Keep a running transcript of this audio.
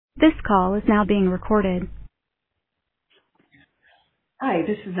This call is now being recorded. Hi,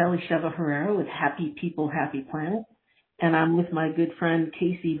 this is Elisheva Herrera with Happy People, Happy Planet, and I'm with my good friend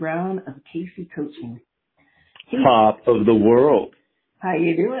Casey Brown of Casey Coaching. Casey, Top of the world. how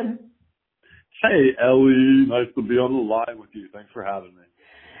you doing? Hey, Ellie. Nice to be on the line with you. Thanks for having me.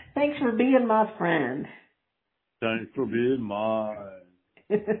 Thanks for being my friend. Thanks for being mine.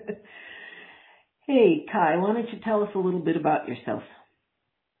 Hey, Kai, why don't you tell us a little bit about yourself?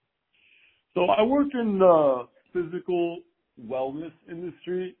 So I work in the physical wellness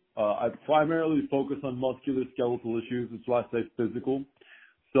industry. I primarily focus on musculoskeletal issues. That's why I say physical.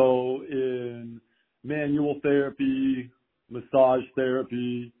 So in manual therapy, massage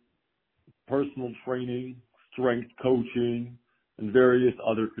therapy, personal training, strength coaching, and various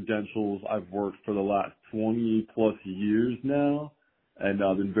other credentials. I've worked for the last 20 plus years now, and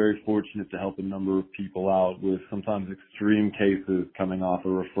I've been very fortunate to help a number of people out with sometimes extreme cases coming off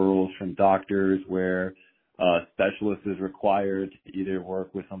of referrals from doctors where specialist is required to either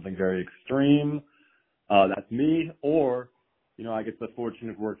work with something very extreme, that's me, or, I get the fortune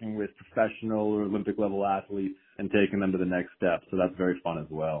of working with professional or Olympic level athletes and taking them to the next step. So that's very fun as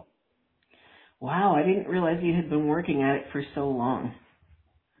well. Wow, I didn't realize you had been working at it for so long.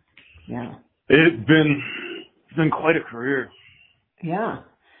 Yeah. It's been quite a career. Yeah,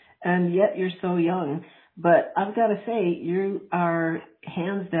 and yet you're so young. But I've got to say, you are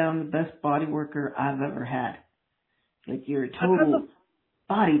hands down the best body worker I've ever had. Like, you're a total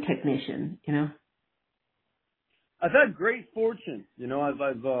body technician, I've had great fortune.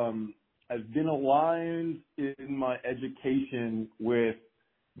 I've been aligned in my education with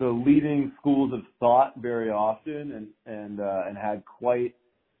the leading schools of thought very often, and had quite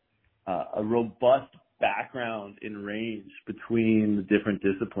a robust background in range between the different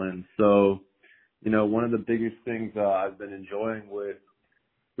disciplines. So, one of the biggest things I've been enjoying with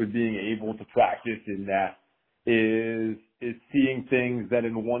being able to practice in that is seeing things that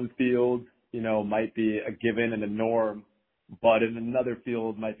in one field, might be a given and a norm, but in another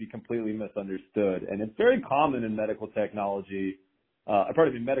field might be completely misunderstood. And it's very common in medical technology,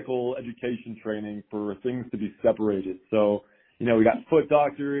 medical education training, for things to be separated. So, we got foot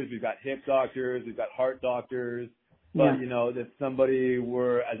doctors, we've got hip doctors, we've got heart doctors. But, if somebody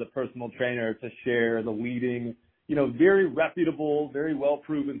were, as a personal trainer, to share the leading, very reputable, very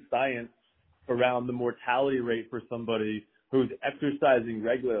well-proven science around the mortality rate for somebody who's exercising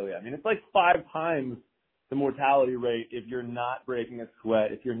regularly. I mean, it's like 5 times the mortality rate if you're not breaking a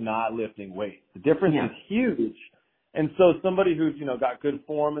sweat, if you're not lifting weights. The difference is huge. And so somebody who's, got good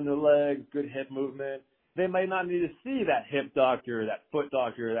form in their legs, good hip movement, they might not need to see that hip doctor, that foot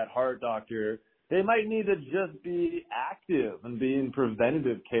doctor, that heart doctor. They might need to just be active and be in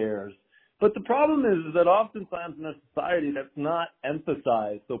preventative cares. But the problem is that oftentimes in our society that's not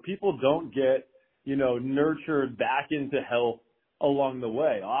emphasized. So people don't get, nurtured back into health along the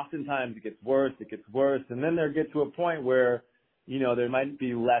way. Oftentimes it gets worse, and then they get to a point where, there might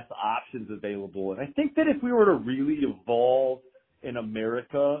be less options available. And I think that if we were to really evolve in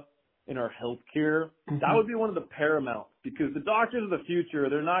America, in our healthcare, that would be one of the paramounts, because the doctors of the future,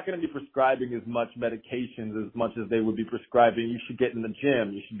 they're not going to be prescribing as much medications as much as they would be prescribing. You should get in the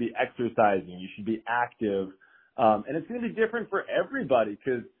gym. You should be exercising. You should be active. And it's going to be different for everybody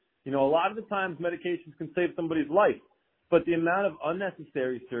because, a lot of the times medications can save somebody's life, but the amount of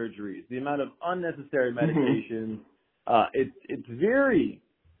unnecessary surgeries, the amount of unnecessary medications, it's very,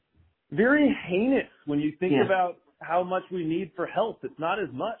 very heinous when you think about how much we need for health. It's not as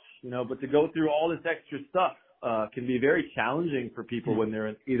much, but to go through all this extra stuff can be very challenging for people when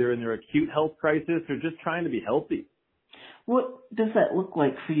they're either in their acute health crisis or just trying to be healthy. What does that look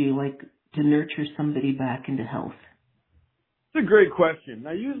like for you, like to nurture somebody back into health? It's a great question.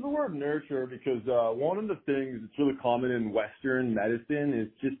 I use the word nurture because one of the things that's really common in Western medicine is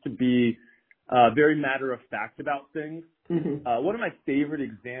just to be very matter of fact about things. One of my favorite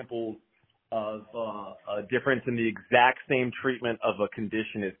examples of a difference in the exact same treatment of a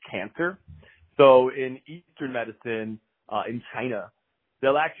condition is cancer. So in Eastern medicine, in China,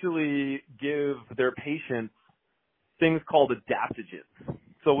 they'll actually give their patients things called adaptogens.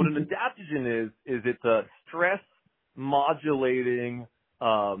 So what an adaptogen is it's a stress modulating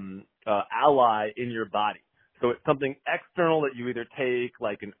ally in your body. So it's something external that you either take,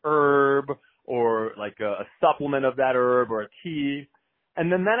 like an herb or like a supplement of that herb or a tea. And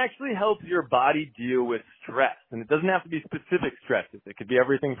then that actually helps your body deal with stress. And it doesn't have to be specific stresses. It could be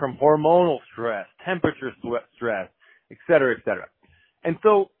everything from hormonal stress, temperature stress, et cetera, et cetera. And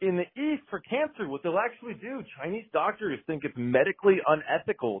so in the East, for cancer, what they'll actually do, Chinese doctors think it's medically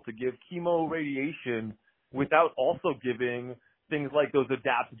unethical to give chemo radiation without also giving things like those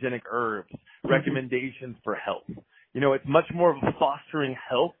adaptogenic herbs, recommendations for health. It's much more of fostering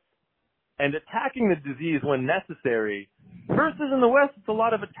health and attacking the disease when necessary, versus in the West, it's a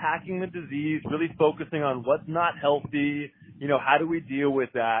lot of attacking the disease, really focusing on what's not healthy, how do we deal with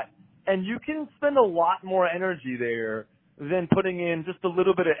that. And you can spend a lot more energy there than putting in just a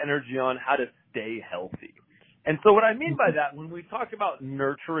little bit of energy on how to stay healthy. And so what I mean by that, when we talk about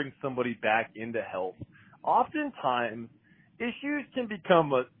nurturing somebody back into health, oftentimes issues can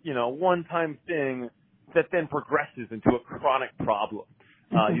become a, one-time thing that then progresses into a chronic problem.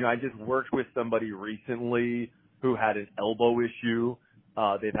 I just worked with somebody recently who had an elbow issue.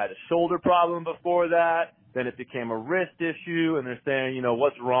 They've had a shoulder problem before that. Then it became a wrist issue, and they're saying,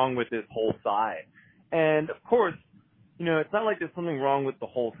 what's wrong with this whole side? And of course, it's not like there's something wrong with the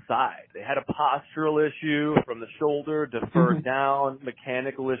whole side. They had a postural issue from the shoulder, deferred down.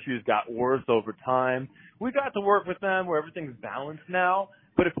 Mechanical issues got worse over time. We got to work with them where everything's balanced now.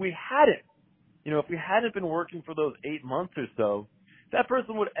 But if we hadn't been working for those 8 months or so, that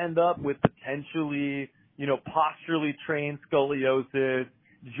person would end up with potentially, posturally trained scoliosis,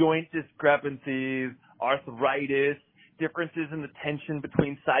 joint discrepancies, arthritis, differences in the tension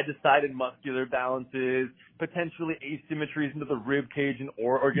between side-to-side and muscular balances, potentially asymmetries into the rib cage and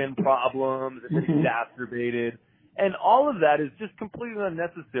organ problems that get exacerbated. And all of that is just completely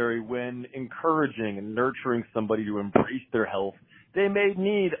unnecessary when encouraging and nurturing somebody to embrace their health. They may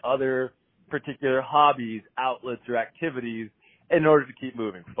need other particular hobbies, outlets, or activities in order to keep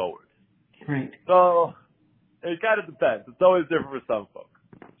moving forward. Right. So it kind of depends. It's always different for some folks.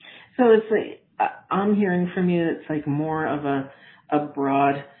 So it's like, I'm hearing from you, it's like more of a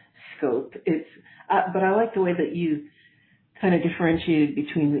broad scope. But I like the way that you kind of differentiated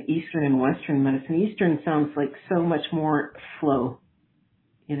between the Eastern and Western medicine. Eastern sounds like so much more flow,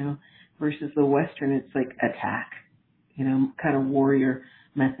 versus the Western, it's like attack, kind of warrior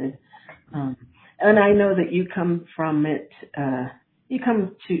method. And I know that you come from it, you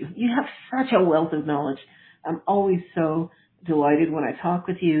have such a wealth of knowledge. I'm always so delighted when I talk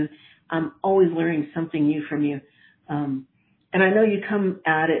with you. I'm always learning something new from you. And I know you come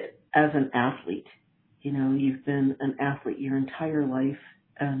at it as an athlete. You've been an athlete your entire life.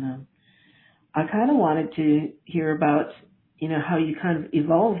 And I kind of wanted to hear about, how you kind of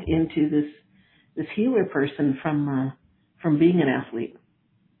evolved into this healer person from being an athlete.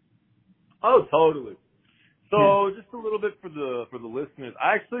 Oh, totally. So just a little bit for the listeners.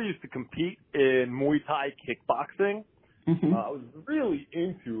 I actually used to compete in Muay Thai kickboxing. I was really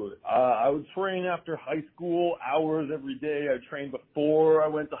into it. I would train after high school, hours every day. I trained before I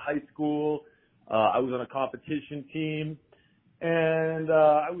went to high school. I was on a competition team. And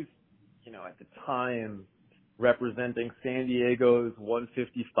I was, at the time, representing San Diego's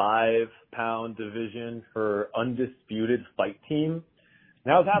 155-pound division for undisputed fight team.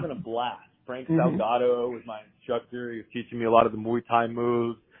 And I was having a blast. Frank Salgado was my instructor. He was teaching me a lot of the Muay Thai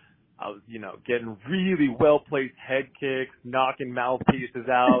moves. I was, getting really well-placed head kicks, knocking mouthpieces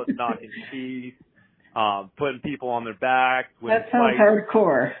out, knocking teeth, putting people on their backs. That sounds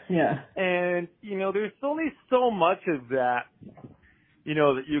hardcore, yeah. And, there's only so much of that,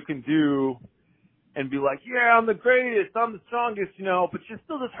 that you can do and be like, yeah, I'm the greatest, I'm the strongest, but you're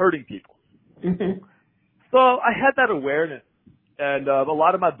still just hurting people. So I had that awareness. And a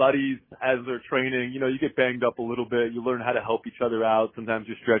lot of my buddies, as they're training, you get banged up a little bit. You learn how to help each other out. Sometimes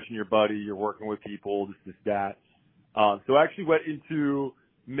you're stretching your buddy. You're working with people, this, that. So I actually went into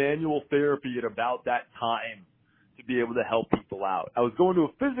manual therapy at about that time to be able to help people out. I was going to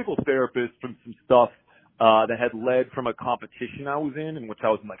a physical therapist from some stuff that had led from a competition I was in which I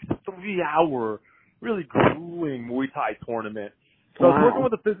was in like a 3-hour, really grueling Muay Thai tournament. So I was working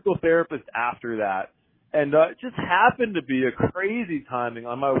with a physical therapist after that. And it just happened to be a crazy timing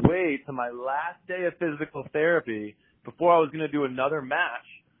on my way to my last day of physical therapy before I was going to do another match.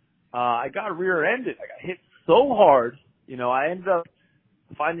 I got rear-ended. I got hit so hard. I ended up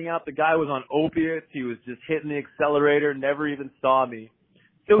finding out the guy was on opiates. He was just hitting the accelerator, never even saw me.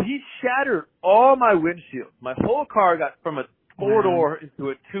 So he shattered all my windshield. My whole car got from a 4-door into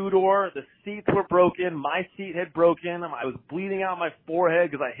a 2-door. The seats were broken. My seat had broken. I was bleeding out my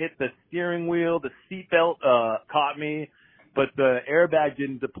forehead because I hit the steering wheel. The seat belt caught me, but the airbag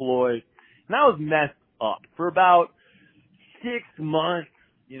didn't deploy. And I was messed up for about 6 months.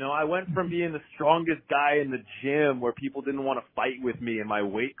 I went from being the strongest guy in the gym where people didn't want to fight with me in my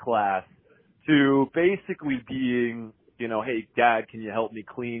weight class to basically being, hey, Dad, can you help me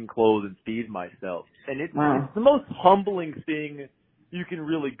clean clothes and feed myself? And it's the most humbling thing you can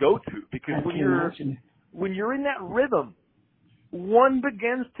really go to, because when you're in that rhythm, one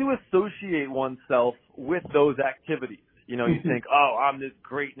begins to associate oneself with those activities. You know, you think, oh, I'm this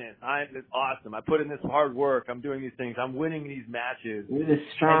greatness. I'm this awesome. I put in this hard work. I'm doing these things. I'm winning these matches. You're this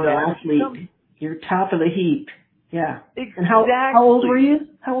strong athlete. You're top of the heap. Yeah. Exactly. And how old were you?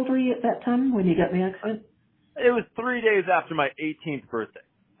 How old were you at that time when you got in the accident? It was 3 days after my 18th birthday.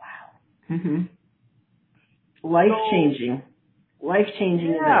 Wow. Mhm. Life-changing.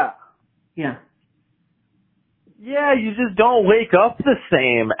 Life-changing event. Yeah. Yeah, you just don't wake up the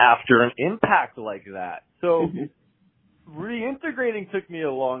same after an impact like that. So reintegrating took me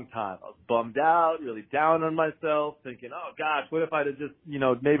a long time. I was bummed out, really down on myself, thinking, oh gosh, what if I'd have just,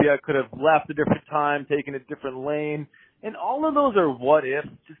 maybe I could have left a different time, taken a different lane. And all of those are what ifs,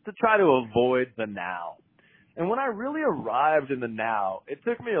 just to try to avoid the now. And when I really arrived in the now, it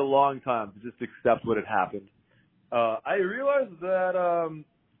took me a long time to just accept what had happened. I realized that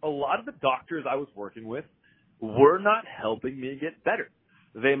a lot of the doctors I was working with were not helping me get better.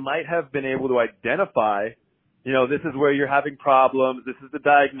 They might have been able to identify, this is where you're having problems, this is the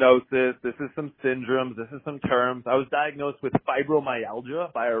diagnosis, this is some syndromes, this is some terms. I was diagnosed with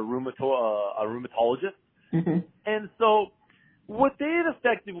fibromyalgia by a rheumatologist. And so what they had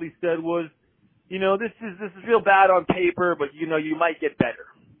effectively said was, this is real bad on paper, but you might get better.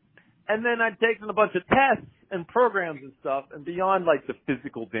 And then I'd taken a bunch of tests and programs and stuff, and beyond like the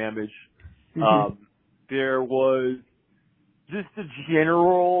physical damage, there was just a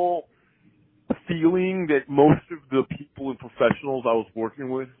general feeling that most of the people and professionals I was working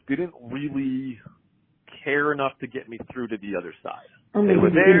with didn't really care enough to get me through to the other side. Or maybe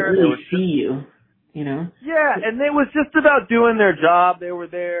they didn't really see you. Yeah, and it was just about doing their job. They were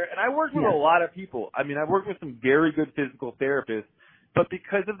there. And I worked with a lot of people. I mean, I worked with some very good physical therapists, but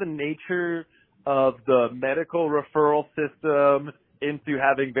because of the nature of the medical referral system into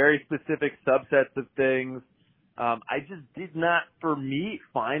having very specific subsets of things, I just did not, for me,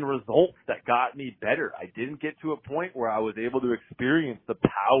 find results that got me better. I didn't get to a point where I was able to experience the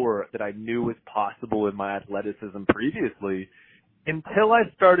power that I knew was possible in my athleticism previously until I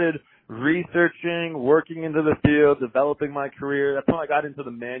started researching, working into the field, developing my career. That's when I got into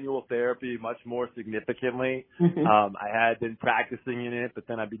the manual therapy much more significantly. I had been practicing in it, but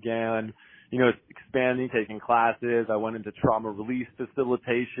then I began, expanding, taking classes. I went into trauma release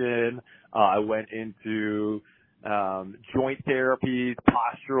facilitation. I went into joint therapies,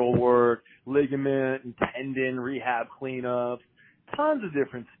 postural work, ligament and tendon rehab cleanups, tons of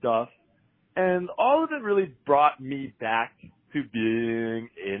different stuff. And all of it really brought me back to being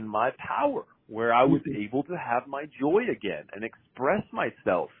in my power, where I was able to have my joy again and express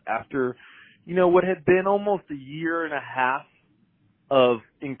myself after, what had been almost a year and a half of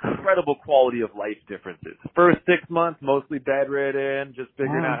incredible quality of life differences. First 6 months, mostly bedridden, just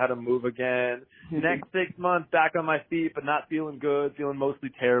figuring out how to move again. Next 6 months, back on my feet, but not feeling good, feeling mostly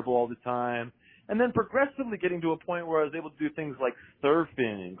terrible all the time. And then progressively getting to a point where I was able to do things like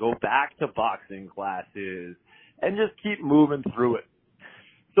surfing, go back to boxing classes, and just keep moving through it.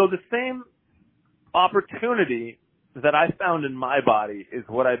 So the same opportunity that I found in my body is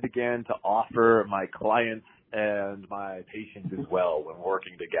what I began to offer my clients and my patients as well when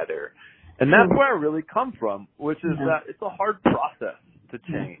working together. And that's where I really come from, which is that it's a hard process to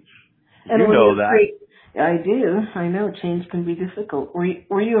change. And you know that. I do. I know change can be difficult. Were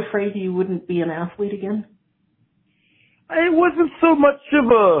you afraid you wouldn't be an athlete again? It wasn't so much of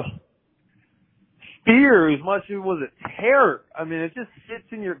a fear as much as it was a terror. I mean, it just sits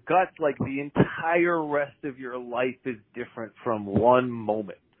in your guts like the entire rest of your life is different from one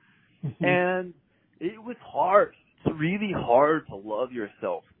moment. And it was hard. It's really hard to love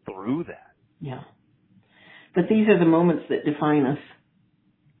yourself through that. Yeah. But these are the moments that define us.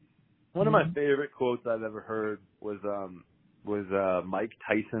 One of my favorite quotes I've ever heard was Mike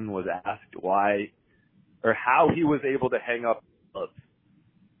Tyson was asked why or how he was able to hang up gloves.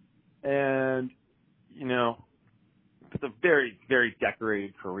 And it's a very, very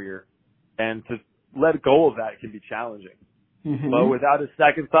decorated career. And to let go of that can be challenging. But without a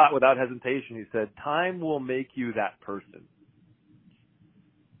second thought, without hesitation, he said, time will make you that person.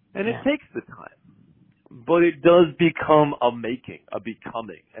 And it takes the time. But it does become a making, a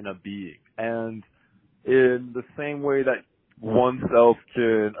becoming, and a being. And in the same way that oneself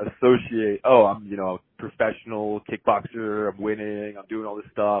can associate, I'm, a professional kickboxer, I'm winning, I'm doing all this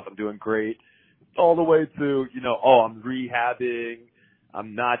stuff, I'm doing great, all the way to, I'm rehabbing,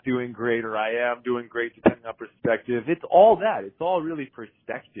 I'm not doing great, or I am doing great, depending on perspective. It's all that. It's all really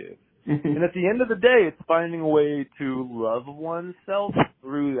perspective. And at the end of the day, it's finding a way to love oneself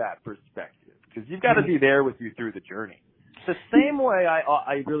through that perspective. Because you've got to be there with you through the journey. The same way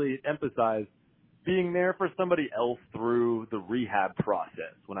I really emphasize, being there for somebody else through the rehab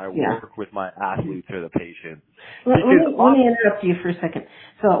process when I Yeah. work with my athletes or the patients. Let me interrupt you for a second.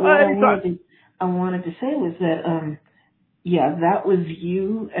 So what I wanted to say was that, that was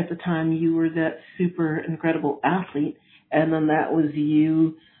you at the time. You were that super incredible athlete, and then that was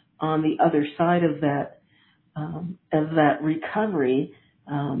you on the other side of that recovery,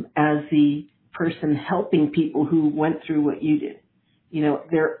 as the person helping people who went through what you did. You know,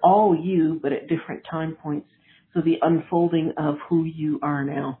 they're all you, but at different time points. So the unfolding of who you are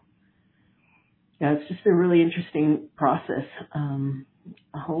now. Yeah, it's just a really interesting process,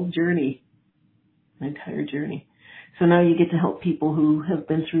 a whole journey, an entire journey. So now you get to help people who have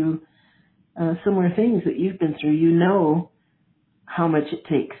been through similar things that you've been through. You know how much it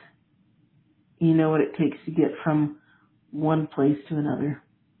takes. You know what it takes to get from one place to another.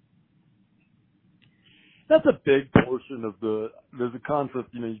 That's a big portion of there's a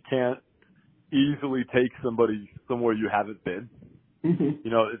concept, you can't easily take somebody somewhere you haven't been. Mm-hmm.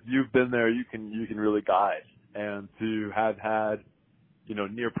 If you've been there, you can really guide. And to have had,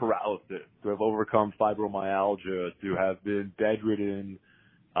 near paralysis, to have overcome fibromyalgia, to have been bedridden,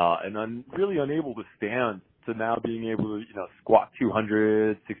 and really unable to stand, to now being able to, squat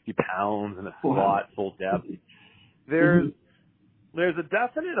 260 pounds in a squat full depth. There's a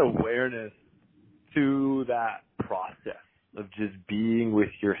definite awareness to that process of just being with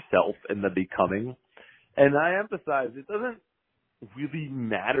yourself and the becoming. And I emphasize it doesn't really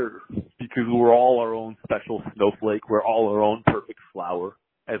matter because we're all our own special snowflake. We're all our own perfect flower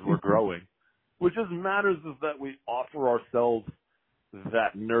as we're growing. What just matters is that we offer ourselves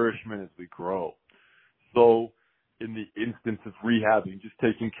that nourishment as we grow. So in the instance of rehabbing, just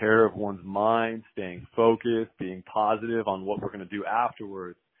taking care of one's mind, staying focused, being positive on what we're going to do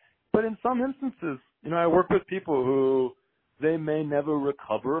afterwards. But in some instances, I work with people who they may never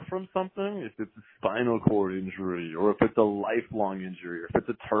recover from something, if it's a spinal cord injury or if it's a lifelong injury or if it's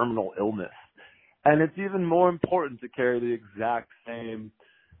a terminal illness. And it's even more important to carry the exact same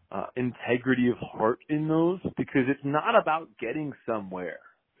integrity of heart in those, because it's not about getting somewhere,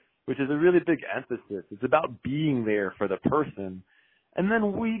 which is a really big emphasis. It's about being there for the person. And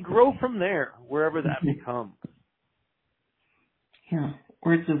then we grow from there, wherever that becomes. Yeah,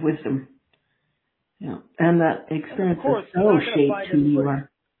 words of wisdom. Yeah, and that experience is so shaped who you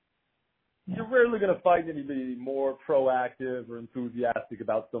are. Yeah. You're rarely going to find anybody more proactive or enthusiastic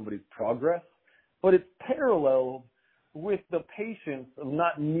about somebody's progress, but it's paralleled with the patience of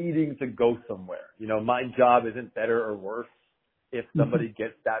not needing to go somewhere. My job isn't better or worse if somebody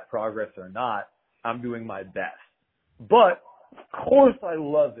gets that progress or not. I'm doing my best. But, of course, I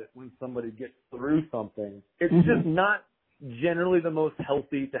love it when somebody gets through something. It's just not generally the most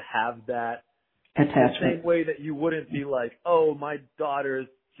healthy to have that attachment. The same way that you wouldn't be like, oh, my daughter's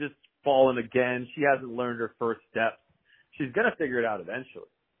just fallen again. She hasn't learned her first steps. She's going to figure it out eventually.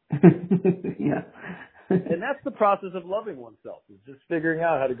 Yeah. And that's the process of loving oneself, is just figuring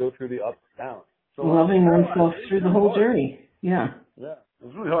out how to go through the ups and downs. So loving oneself through the whole journey. Yeah. Yeah, it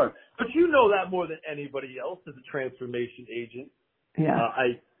was really hard. But you know that more than anybody else as a transformation agent. Yeah.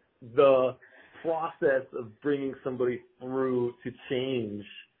 The process of bringing somebody through to change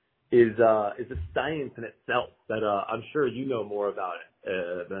is a science in itself that I'm sure you know more about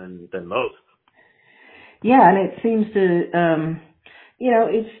it than most. Yeah, and it seems to,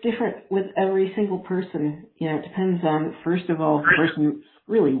 it's different with every single person. It depends on, first of all, if the person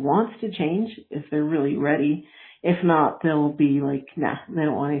really wants to change, if they're really ready. If not, they'll be like, nah, they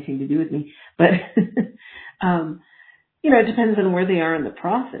don't want anything to do with me. But, it depends on where they are in the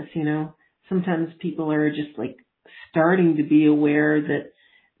process, Sometimes people are just like starting to be aware that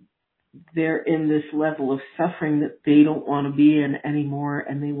they're in this level of suffering that they don't want to be in anymore,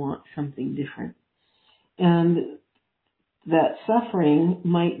 and they want something different. And that suffering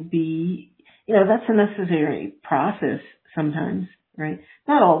might be, that's a necessary process sometimes, right?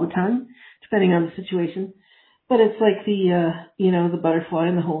 Not all the time, depending on the situation. But it's like the butterfly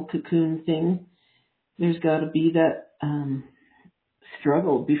and the whole cocoon thing. There's got to be that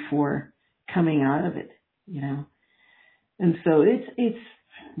struggle before coming out of it, And so it's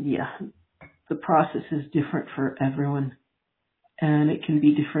the process is different for everyone, and it can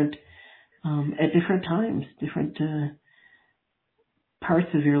be different at different times, different parts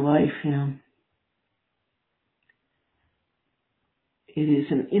of your life. It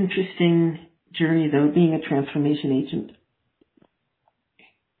is an interesting journey, though, being a transformation agent.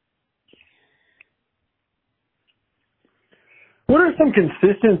 What are some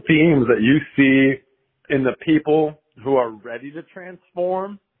consistent themes that you see in the people who are ready to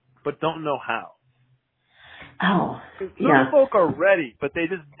transform but don't know how? Oh, Some folk are ready, but they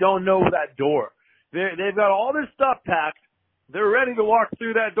just don't know that door. They've got all their stuff packed. They're ready to walk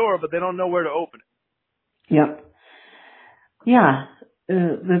through that door, but they don't know where to open it. Yep. Yeah,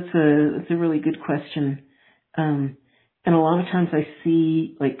 that's a really good question. And a lot of times I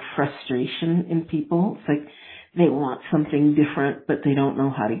see like frustration in people. It's like they want something different, but they don't know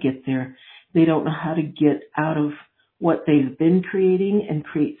how to get there. They don't know how to get out of what they've been creating and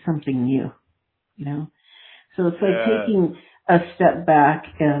create something new, you know? So it's like taking a step back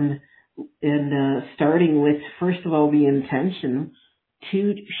and starting with, first of all, the intention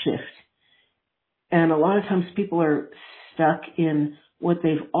to shift. And a lot of times people are stuck in what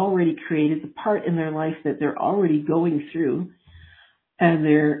they've already created, the part in their life that they're already going through, and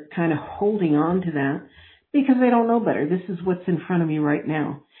they're kind of holding on to that because they don't know better. This is what's in front of me right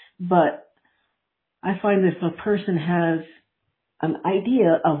now. But I find that if a person has an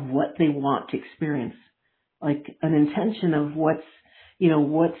idea of what they want to experience, like an intention of what's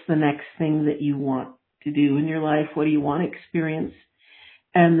the next thing that you want to do in your life, what do you want to experience,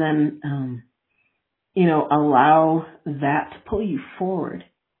 and then, allow that to pull you forward,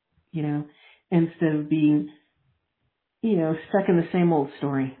 instead of being, stuck in the same old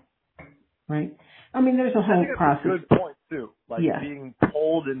story, right? I mean, there's a whole process. That's a good point too. Being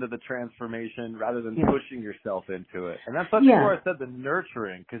pulled into the transformation rather than pushing yourself into it. And that's where I said the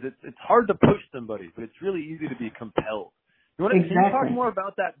nurturing, because it's hard to push somebody, but it's really easy to be compelled. Can you talk more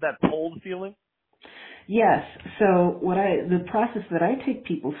about that pulled feeling? Yes. So the process that I take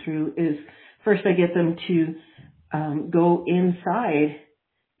people through is, first I get them to go inside,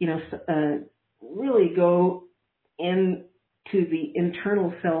 really go into the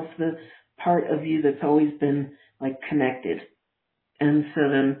internal self, the part of you that's always been like connected. And so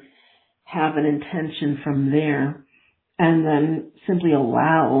then have an intention from there, and then simply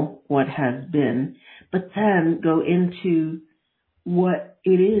allow what has been, but then go into what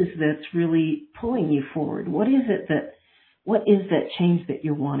it is that's really pulling you forward. What is that change that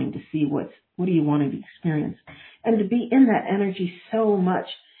you're wanting to see? What are you wanting to experience? And to be in that energy so much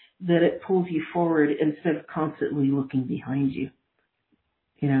that it pulls you forward instead of constantly looking behind you.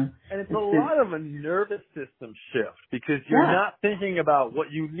 And it's a lot of a nervous system shift, because you're not thinking about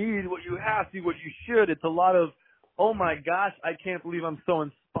what you need, what you have to, what you should. It's a lot of, oh my gosh, I can't believe I'm so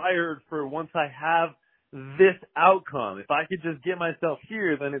inspired for once I have this outcome. If I could just get myself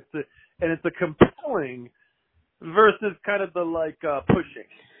here, then it's a compelling versus kind of the pushing.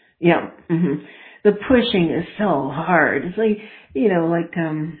 Yeah. Mm-hmm. The pushing is so hard. It's like,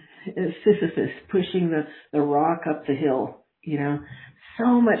 Sisyphus pushing the rock up the hill,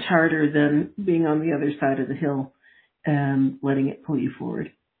 so much harder than being on the other side of the hill and letting it pull you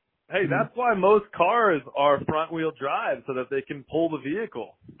forward. Hey, that's why most cars are front-wheel drive, so that they can pull the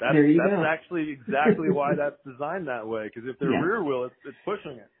vehicle. That's actually exactly why that's designed that way, because if they're rear wheel, it's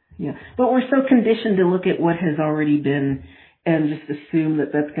pushing it. Yeah, but we're so conditioned to look at what has already been and just assume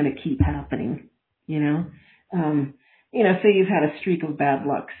that that's going to keep happening, say you've had a streak of bad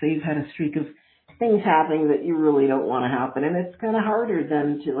luck, say you've had a streak of things happening that you really don't want to happen, and it's kind of harder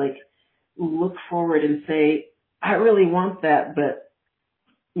then to look forward and say, I really want that, but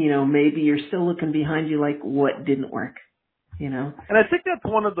maybe you're still looking behind you like what didn't work, And I think that's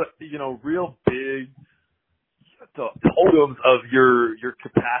one of the, real big totems of your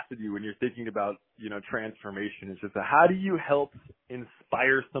capacity when you're thinking about, transformation. It's just how do you help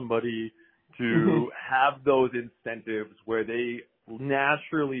inspire somebody to have those incentives where they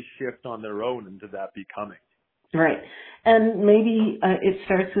naturally shift on their own into that becoming. Right. And maybe it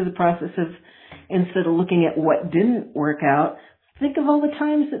starts with the process of, instead of looking at what didn't work out, think of all the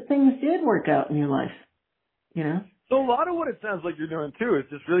times that things did work out in your life, So a lot of what it sounds like you're doing too is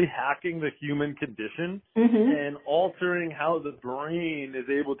just really hacking the human condition and altering how the brain is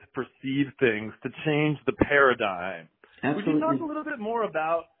able to perceive things to change the paradigm. Absolutely. Would you talk a little bit more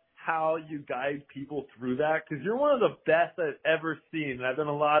about how you guide people through that? Because you're one of the best I've ever seen. And I've done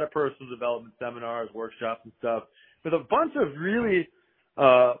a lot of personal development seminars, workshops and stuff with a bunch of really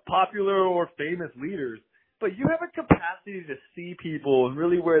popular or famous leaders. But you have a capacity to see people and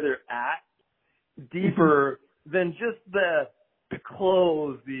really where they're at deeper than just the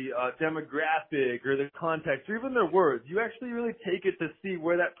clothes, the demographic or the context or even their words. You actually really take it to see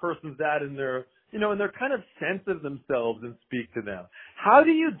where that person's at in their, in their kind of sense of themselves and speak to them. How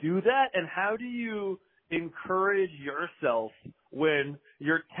do you do that, and how do you encourage yourself when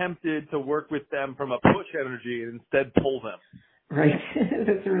you're tempted to work with them from a push energy and instead pull them? Right.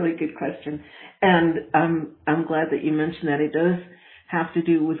 That's a really good question. And I'm glad that you mentioned that. It does have to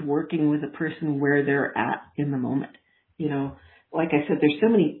do with working with a person where they're at in the moment. Like I said, there's so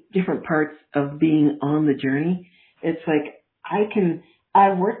many different parts of being on the journey. It's like I can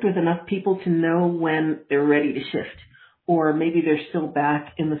I've worked with enough people to know when they're ready to shift, or maybe they're still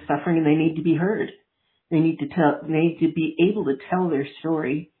back in the suffering and they need to be heard. They need to be able to tell their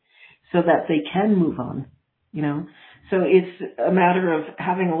story so that they can move on, you know. So it's a matter of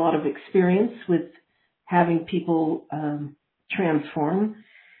having a lot of experience with having people transform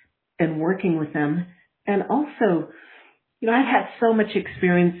and working with them. And also, you know, I've had so much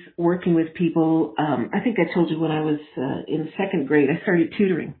experience working with people. I think I told you when I was in second grade, I started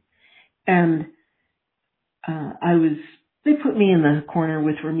tutoring. And they put me in the corner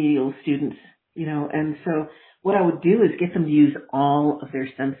with remedial students, you know, and so what I would do is get them to use all of their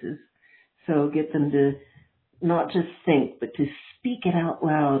senses. So get them to not just think, but to speak it out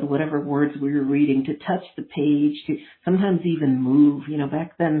loud, whatever words we were reading, to touch the page, to sometimes even move. You know,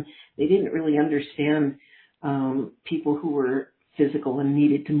 back then they didn't really understand people who were physical and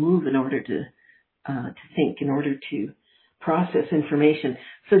needed to move in order to think, in order to process information.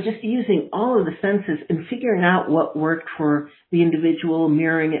 So just using all of the senses and figuring out what worked for the individual,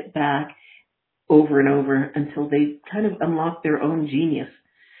 mirroring it back over and over until they kind of unlock their own genius.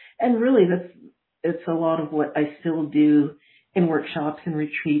 And really it's a lot of what I still do in workshops and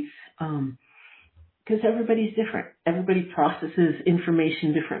retreats, because everybody's different. Everybody processes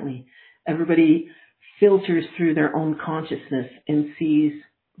information differently. Everybody filters through their own consciousness and sees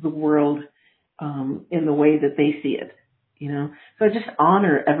the world in the way that they see it, you know. So I just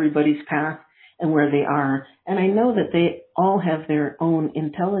honor everybody's path and where they are. And I know that they all have their own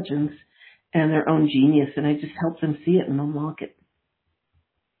intelligence and their own genius, and I just help them see it and unlock it.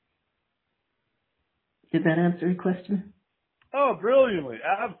 Did that answer your question? Oh, brilliantly.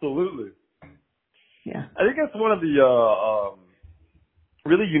 Absolutely. Yeah. I think that's one of the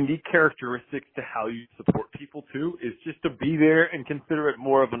really unique characteristics to how you support people too, is just to be there and consider it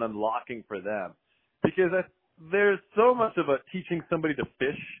more of an unlocking for them. Because there's so much of a teaching somebody to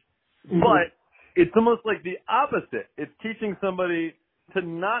fish, but it's almost like the opposite. It's teaching somebody to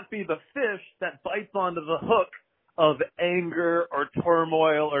not be the fish that bites onto the hook of anger or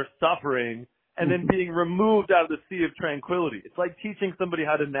turmoil or suffering and then being removed out of the sea of tranquility. It's like teaching somebody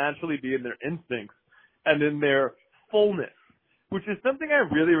how to naturally be in their instincts and in their fullness, which is something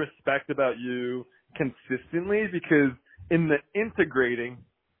I really respect about you consistently, because in the integrating,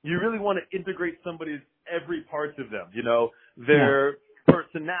 you really want to integrate somebody's every part of them, you know, their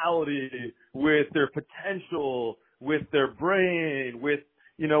personality with their potential, with their brain, with,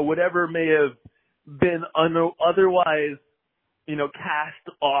 you know, whatever may have been otherwise, you know,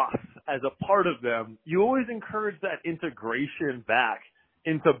 cast off as a part of them. You always encourage that integration back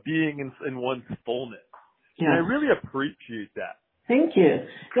into being in one's fullness. Yeah. And I really appreciate that. Thank you.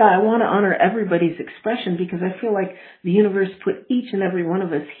 Yeah, I want to honor everybody's expression, because I feel like the universe put each and every one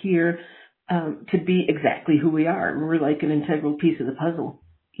of us here to be exactly who we are. We're like an integral piece of the puzzle,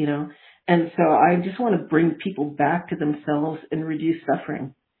 you know. And so I just want to bring people back to themselves and reduce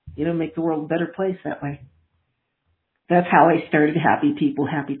suffering, you know, make the world a better place that way. That's how I started Happy People,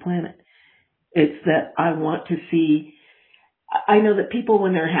 Happy Planet. It's that I want to see, I know that people,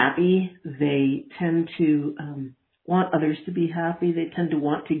 when they're happy, they tend to want others to be happy. They tend to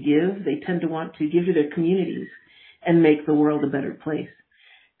want to give. They tend to want to give to their communities and make the world a better place.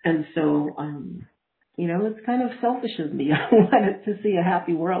 And so, you know, it's kind of selfish of me. I wanted to see a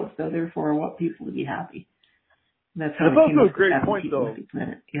happy world, so therefore I want people to be happy. That's how That's I came also up a great with point, though. Happy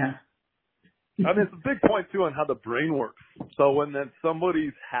Planet. Yeah. I mean, it's a big point, too, on how the brain works. So when then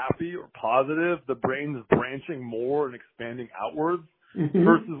somebody's happy or positive, the brain's branching more and expanding outwards,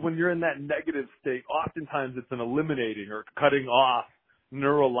 versus when you're in that negative state, oftentimes it's an eliminating or cutting off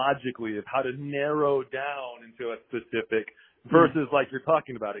neurologically of how to narrow down into a specific, versus like you're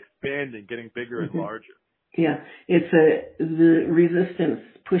talking about, expanding, getting bigger and larger. Yeah, it's the resistance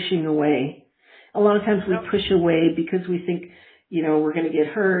pushing away. A lot of times we push away because we think, you know, we're going to get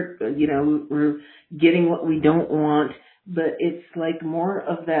hurt, you know, we're getting what we don't want, but it's like more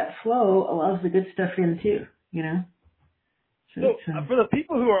of that flow allows the good stuff in too, you know? So for the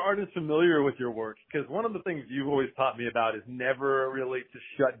people who aren't as familiar with your work, because one of the things you've always taught me about is never really to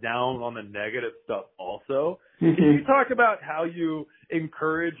shut down on the negative stuff also. Can you talk about how you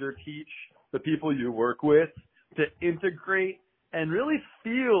encourage or teach the people you work with to integrate and really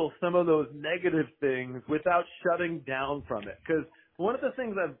feel some of those negative things without shutting down from it? Because one of the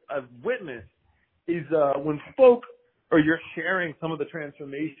things I've witnessed is when folk, or you're sharing some of the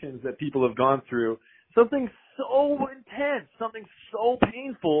transformations that people have gone through, something so intense, something so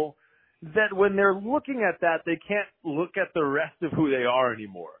painful, that when they're looking at that, they can't look at the rest of who they are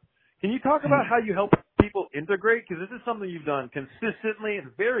anymore. Can you talk about how you help people integrate? Because this is something you've done consistently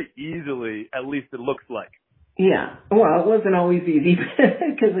and very easily, at least it looks like. Yeah. Well, it wasn't always easy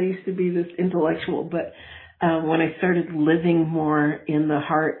because I used to be this intellectual, but when I started living more in the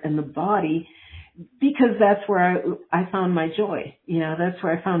heart and the body, because that's where I found my joy. That's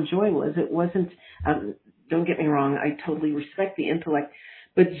where I found joy was. It wasn't, don't get me wrong, I totally respect the intellect,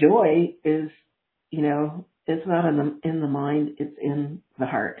 but joy is, it's not in the mind, it's in the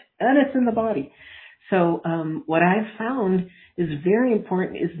heart and it's in the body. So, what I've found is very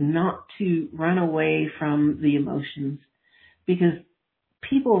important is not to run away from the emotions, because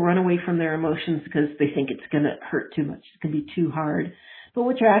people run away from their emotions because they think it's going to hurt too much. It's going to be too hard. But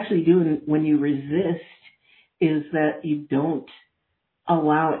what you're actually doing when you resist is that you don't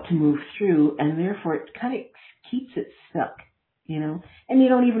allow it to move through, and therefore it kind of keeps it stuck, and you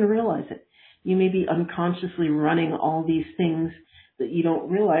don't even realize it. You may be unconsciously running all these things that you don't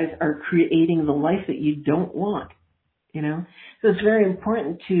realize are creating the life that you don't want, So it's very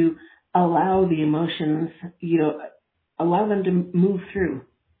important to allow the emotions, allow them to move through,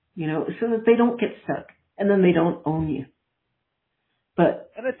 so that they don't get stuck and then they don't own you.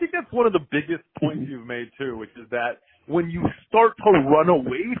 And I think that's one of the biggest points you've made too, which is that when you start to run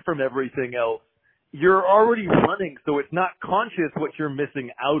away from everything else, you're already running, so it's not conscious what you're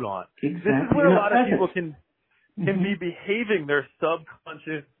missing out on. Exactly. This is where a lot of people can be behaving their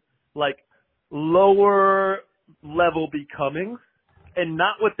subconscious, like lower level becomings, and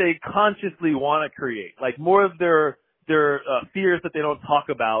not what they consciously want to create. Like more of their fears that they don't talk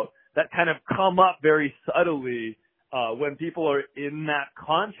about that kind of come up very subtly when people are in that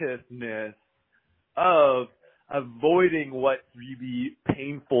consciousness of avoiding what's really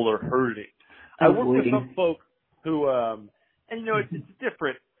painful or hurting. I work with some folks who, and it's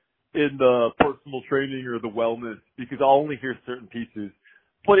different in the personal training or the wellness because I'll only hear certain pieces.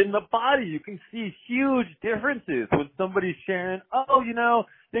 But in the body, you can see huge differences when somebody's sharing,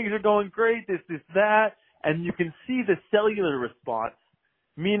 things are going great, this, that, and you can see the cellular response,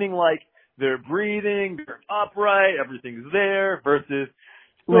 meaning like they're breathing, they're upright, everything's there, versus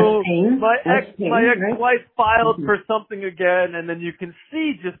so my ex-wife filed for something again, and then you can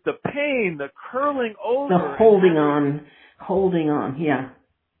see just the pain, the curling over. The holding on, yeah.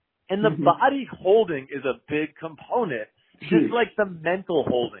 And the body holding is a big component, just like the mental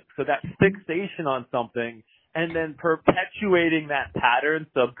holding. So that fixation on something and then perpetuating that pattern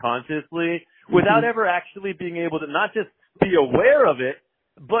subconsciously without ever actually being able to not just be aware of it,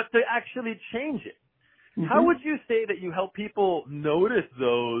 but to actually change it. How would you say that you help people notice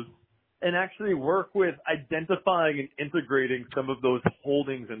those and actually work with identifying and integrating some of those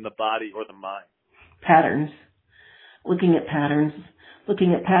holdings in the body or the mind? Patterns. Looking at patterns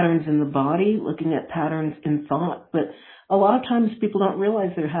in the body, looking at patterns in thought. But a lot of times people don't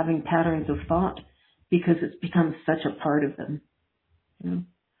realize they're having patterns of thought because it's become such a part of them.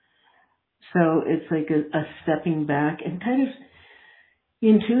 So it's like a stepping back and kind of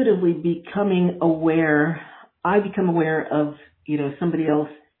intuitively becoming aware. I become aware of, somebody else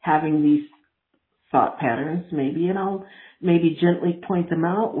having these thought patterns maybe, and I'll maybe gently point them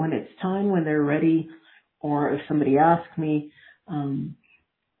out when it's time, when they're ready, or if somebody asks me. And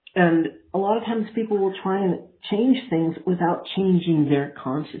a lot of times people will try and change things without changing their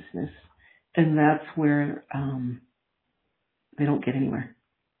consciousness. And that's where they don't get anywhere,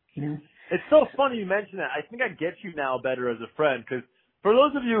 It's so funny you mention that. I think I get you now better as a friend, because for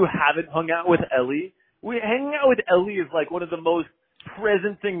those of you who haven't hung out with Ellie, hanging out with Ellie is like one of the most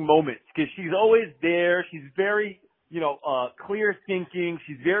presenting moments, because she's always there. She's very, clear thinking.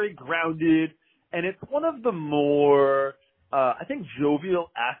 She's very grounded. And it's one of the more, I think, jovial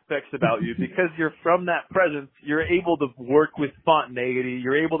aspects about you, because you're from that presence. You're able to work with spontaneity.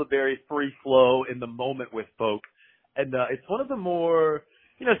 You're able to very free flow in the moment with folk. And it's one of the more,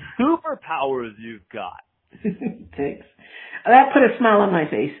 superpowers you've got. Thanks. That put a smile on my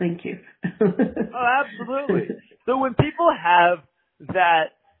face. Thank you. Oh, absolutely. So when people have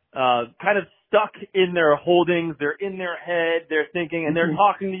that kind of stuck in their holdings, they're in their head, they're thinking, and they're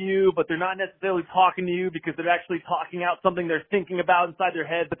talking to you, but they're not necessarily talking to you because they're actually talking out something they're thinking about inside their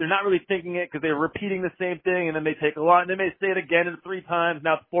head, but they're not really thinking it because they're repeating the same thing, and then they take a lot, and they may say it again and 3 times,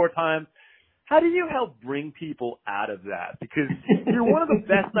 now it's 4 times. How do you help bring people out of that? Because you're one of the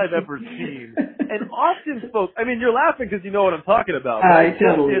best I've ever seen. And often folks, you're laughing because you know what I'm talking about. Right? I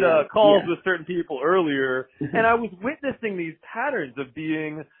totally did calls with certain people earlier, and I was witnessing these patterns of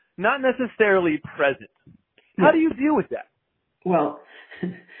being not necessarily present. How do you deal with that? Well,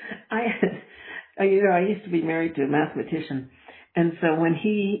 I used to be married to a mathematician. And so when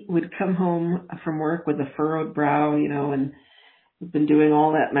he would come home from work with a furrowed brow, and been doing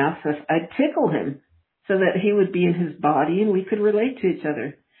all that math stuff, I'd tickle him so that he would be in his body and we could relate to each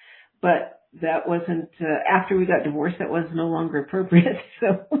other. But that wasn't, after we got divorced, that was no longer appropriate.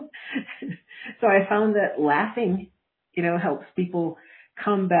 So I found that laughing, helps people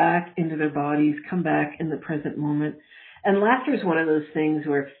come back into their bodies, come back in the present moment. And laughter is one of those things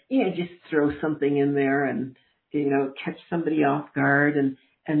where, just throw something in there and, catch somebody off guard and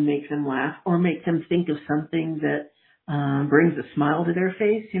make them laugh or make them think of something that brings a smile to their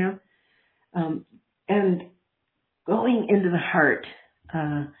face, and going into the heart,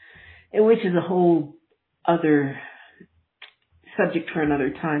 which is a whole other subject for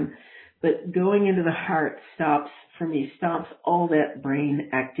another time, but going into the heart stops all that brain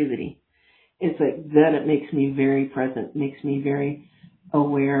activity. It's like then it makes me very present, makes me very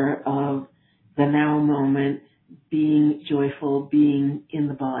aware of the now moment, being joyful, being in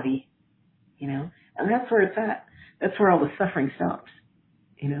the body, and that's where it's at. That's where all the suffering stops,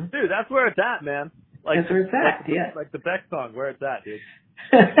 Dude, that's where it's at, man. That's where it's at, yeah. Like the Beck song, where it's at, dude.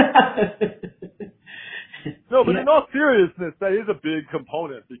 No, but in all seriousness, that is a big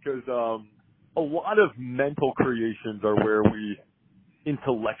component because a lot of mental creations are where we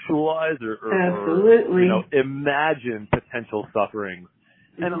intellectualize Absolutely. or imagine potential sufferings.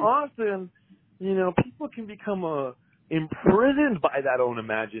 Mm-hmm. And often, people can become imprisoned by that own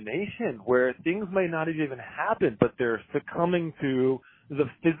imagination where things may not even happen, but they're succumbing to the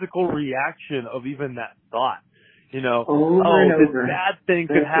physical reaction of even that thought. Over this bad thing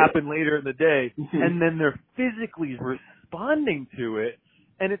could happen later in the day, mm-hmm. and then they're physically responding to it,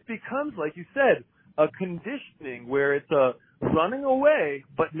 and it becomes, like you said, a conditioning where it's a running away,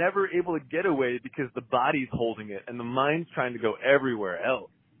 but never able to get away because the body's holding it, and the mind's trying to go everywhere else.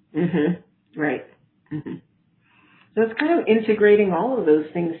 Mm-hmm. Right. Mm-hmm. So it's kind of integrating all of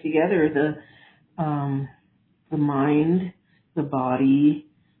those things together, the mind, the body,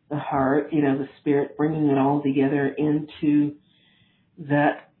 the heart, the spirit, bringing it all together into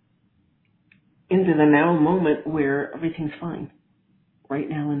the now moment where everything's fine. Right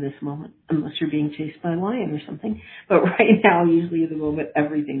now in this moment, unless you're being chased by a lion or something. But right now, usually in the moment,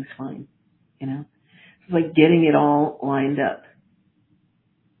 everything's fine. It's like getting it all lined up.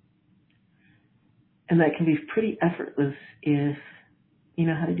 And that can be pretty effortless if you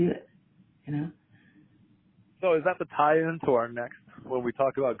know how to do it, So is that the tie-in to our next, when we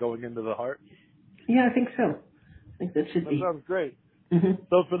talk about going into the heart? Yeah, I think so. I think that should be. That sounds great. Mm-hmm.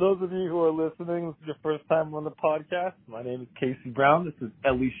 So for those of you who are listening, this is your first time on the podcast. My name is Casey Brown. This is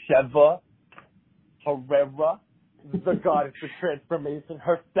Elisheva Herrera, the goddess of transformation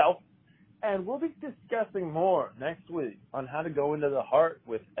herself. And we'll be discussing more next week on how to go into the heart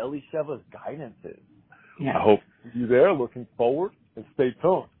with Elisheva's guidances. Yeah. I hope you're there, looking forward, and stay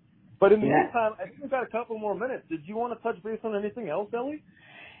tuned. But in the Yeah. meantime, I think we've got a couple more minutes. Did you want to touch base on anything else, Ellie?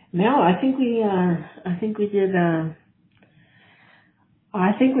 No, I think we did.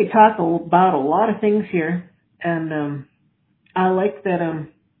 I think we talked about a lot of things here, and I like that. I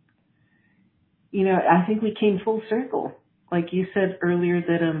think we came full circle, like you said earlier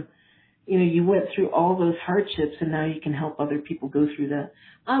that you went through all those hardships, and now you can help other people go through that.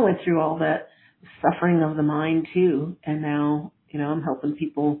 I went through all that suffering of the mind too, and now I'm helping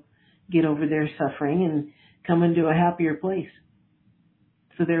people get over their suffering and come into a happier place.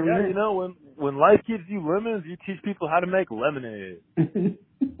 So there we are. When life gives you lemons, you teach people how to make lemonade.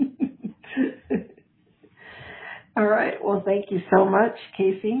 All right. Well, thank you so much,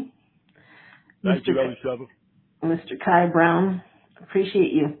 Casey. Thank you, Elisheva. Mr. Kai Brown,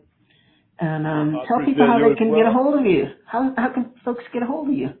 appreciate you. And tell appreciate people how they can get a hold of you. How can folks get a hold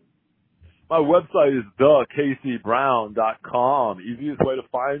of you? My website is thecasey.brown.com. Easiest way to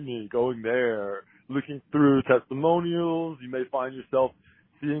find me, going there, looking through testimonials. You may find yourself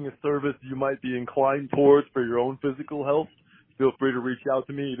seeing a service you might be inclined towards for your own physical health. Feel free to reach out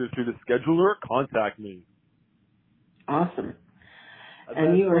to me either through the scheduler or contact me. Awesome.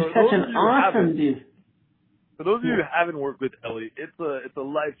 And you are such an awesome dude. For those of you who haven't worked with Ellie, it's a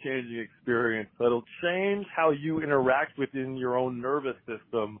life-changing experience that'll change how you interact within your own nervous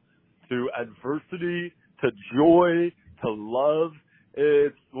system, to adversity, to joy, to love.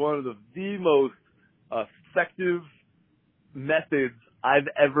 It's one of the most effective methods I've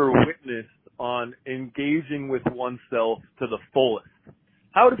ever witnessed on engaging with oneself to the fullest.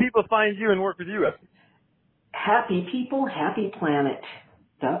 How do people find you and work with you, Ellie?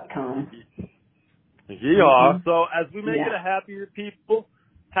 HappyPeopleHappyPlanet.com. Yeah. So as we make it a happier people,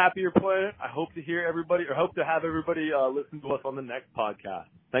 happier planet, I hope to have everybody listen to us on the next podcast.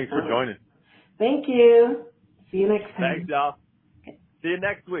 Thanks for joining. Thank you. See you next time. Thanks, y'all. See you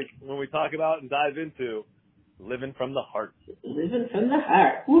next week when we talk about and dive into living from the heart. Living from the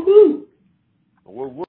heart. Woohoo! We're